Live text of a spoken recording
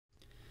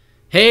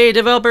Hey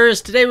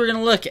developers, today we're going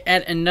to look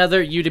at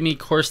another Udemy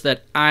course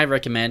that I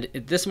recommend.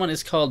 This one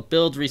is called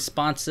Build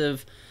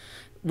Responsive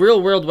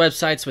Real-World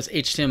Websites with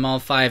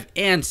HTML5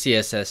 and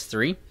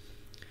CSS3.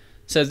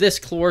 So this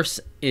course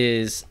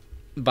is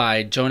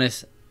by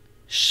Jonas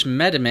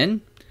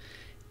Schmedeman,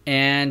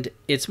 and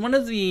it's one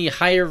of the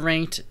higher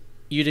ranked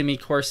Udemy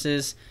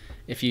courses.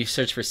 If you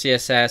search for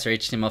CSS or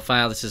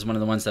HTML5, this is one of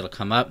the ones that'll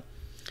come up.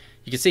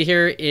 You can see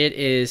here it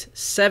is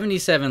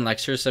 77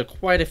 lectures, so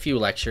quite a few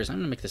lectures. I'm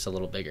going to make this a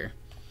little bigger.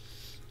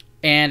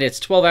 And it's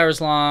 12 hours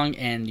long,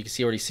 and you can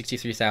see already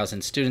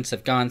 63,000 students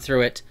have gone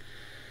through it.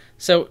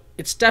 So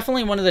it's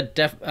definitely one of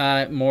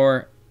the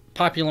more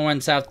popular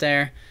ones out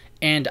there.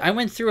 And I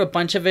went through a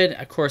bunch of it.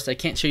 Of course, I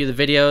can't show you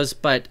the videos,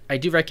 but I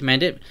do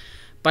recommend it.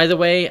 By the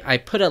way, I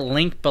put a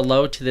link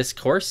below to this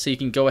course, so you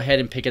can go ahead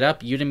and pick it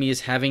up. Udemy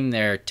is having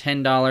their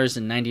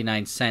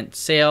 $10.99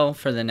 sale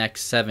for the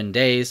next 7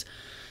 days.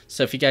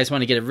 So if you guys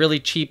want to get a really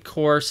cheap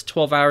course,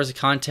 12 hours of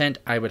content,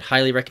 I would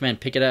highly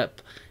recommend pick it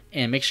up.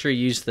 And make sure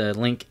you use the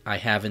link I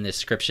have in the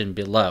description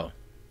below.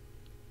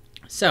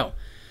 So,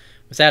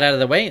 with that out of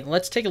the way,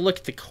 let's take a look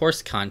at the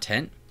course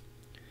content.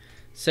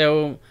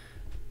 So,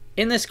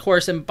 in this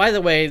course, and by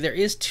the way, there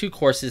is two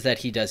courses that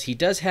he does. He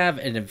does have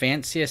an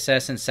Advanced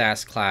CSS and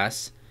Sass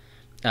class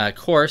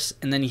course,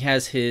 and then he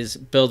has his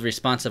Build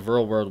Responsive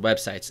Real-World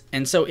Websites.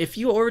 And so, if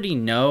you already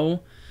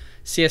know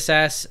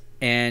CSS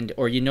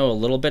or you know a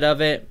little bit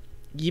of it,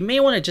 you may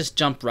want to just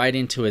jump right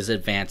into his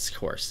advanced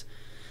course.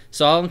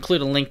 So I'll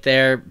include a link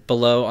there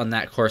below on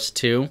that course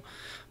too,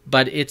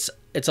 but it's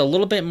a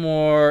little bit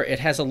more, it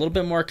has a little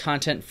bit more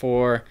content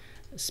for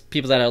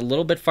people that are a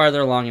little bit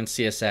farther along in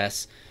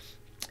CSS,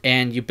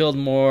 and you build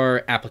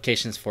more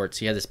applications for it.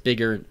 So you have this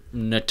bigger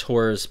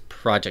Nators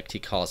project, he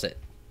calls it.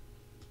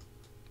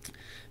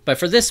 But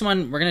for this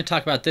one, we're going to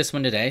talk about this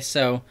one today.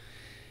 So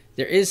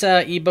there is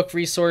an ebook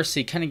resource.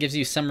 He kind of gives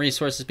you some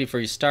resources before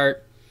you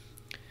start.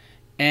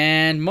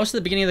 And most of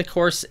the beginning of the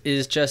course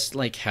is just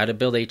like how to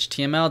build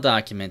HTML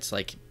documents,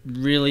 like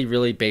really,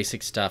 really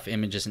basic stuff,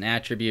 images and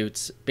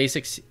attributes,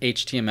 basic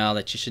HTML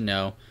that you should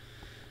know.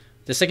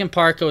 The second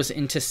part goes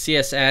into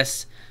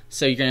CSS,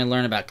 so you're going to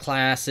learn about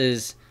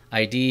classes,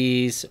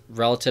 IDs,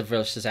 relative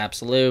versus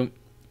absolute.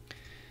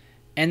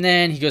 And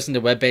then he goes into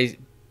web-based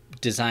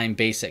design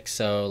basics,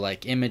 so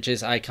like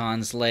images,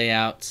 icons,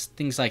 layouts,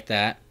 things like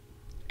that.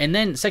 And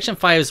then section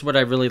 5 is what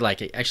I really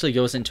like. It actually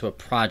goes into a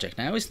project.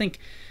 And I always think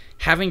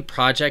having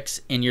projects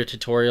in your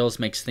tutorials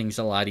makes things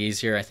a lot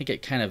easier. I think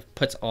it kind of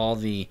puts all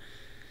the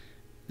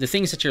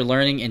things that you're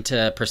learning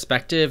into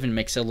perspective and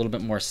makes it a little bit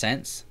more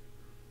sense.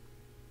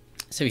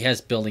 So he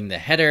has building the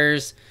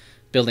headers,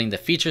 building the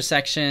feature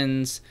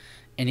sections,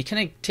 and he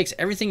kind of takes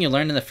everything you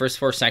learned in the first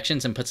 4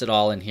 sections and puts it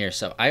all in here.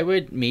 So I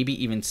would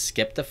maybe even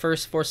skip the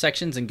first 4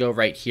 sections and go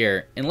right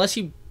here. Unless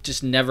you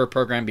just never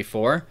programmed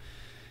before,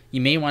 you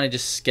may want to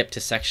just skip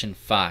to section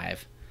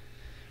 5.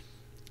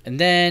 And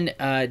then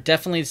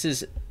definitely this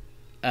is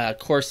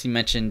course, he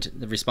mentioned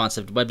the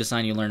responsive web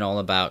design. You learn all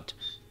about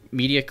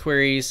media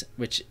queries,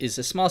 which is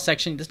a small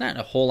section. There's not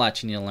a whole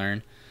lot you need to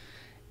learn.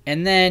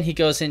 And then he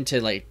goes into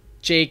like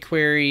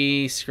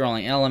jQuery,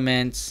 scrolling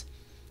elements,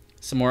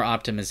 some more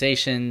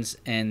optimizations,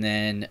 and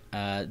then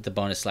the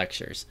bonus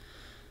lectures.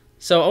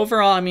 So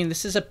overall, I mean,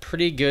 this is a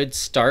pretty good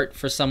start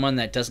for someone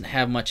that doesn't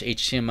have much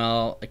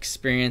HTML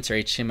experience or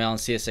HTML and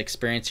CSS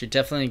experience. You're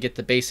definitely going to get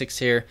the basics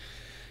here.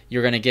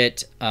 You're going to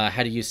get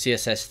how to use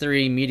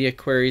CSS3, media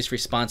queries,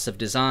 responsive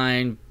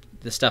design,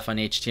 the stuff on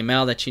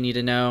HTML that you need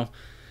to know,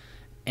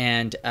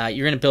 and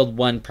you're going to build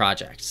one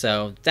project.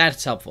 So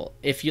that's helpful.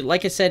 If you,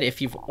 like I said,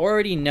 if you've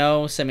already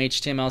know some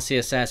HTML,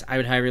 CSS, I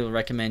would highly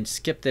recommend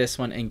skip this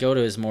one and go to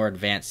his more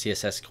advanced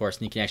CSS course,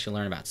 and you can actually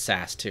learn about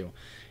Sass too.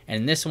 And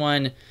in this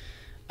one,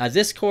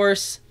 this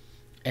course,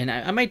 and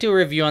I might do a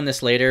review on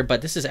this later,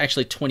 but this is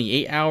actually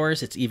 28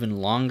 hours. It's even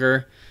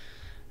longer,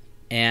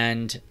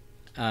 and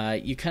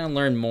you kind of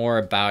learn more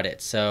about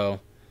it.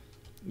 So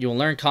you'll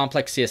learn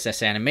complex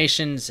CSS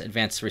animations,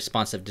 advanced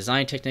responsive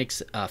design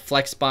techniques.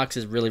 Flexbox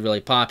is really,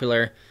 really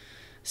popular.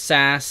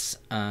 Sass,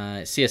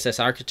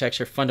 CSS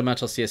architecture,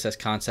 fundamental CSS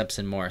concepts,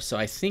 and more. So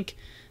I think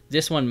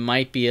this one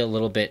might be a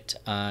little bit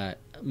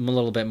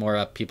more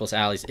up people's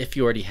alleys if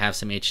you already have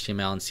some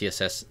HTML and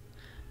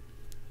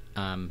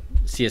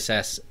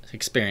CSS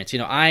experience. You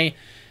know, I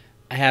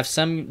have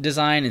some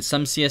design and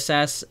some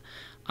CSS.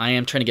 I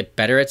am trying to get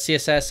better at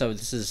CSS, so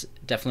this is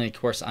definitely a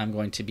course I'm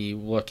going to be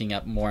looking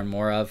up more and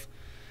more of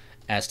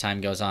as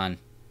time goes on.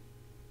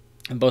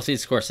 And both of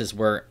these courses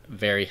were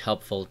very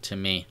helpful to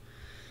me.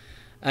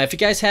 If you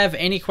guys have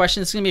any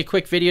questions, it's going to be a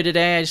quick video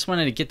today. I just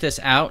wanted to get this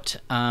out.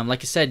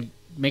 Like I said,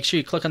 make sure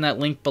you click on that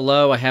link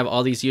below. I have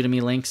all these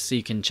Udemy links so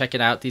you can check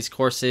it out, these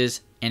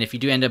courses. And if you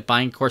do end up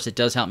buying a course, it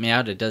does help me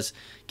out. It does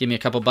give me a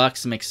couple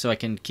bucks so I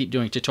can keep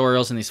doing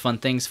tutorials and these fun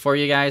things for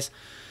you guys.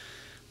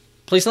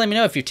 Please let me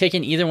know if you've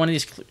taken either one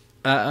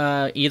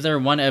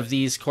of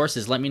these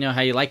courses. Let me know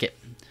how you like it.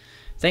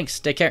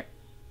 Thanks. Take care.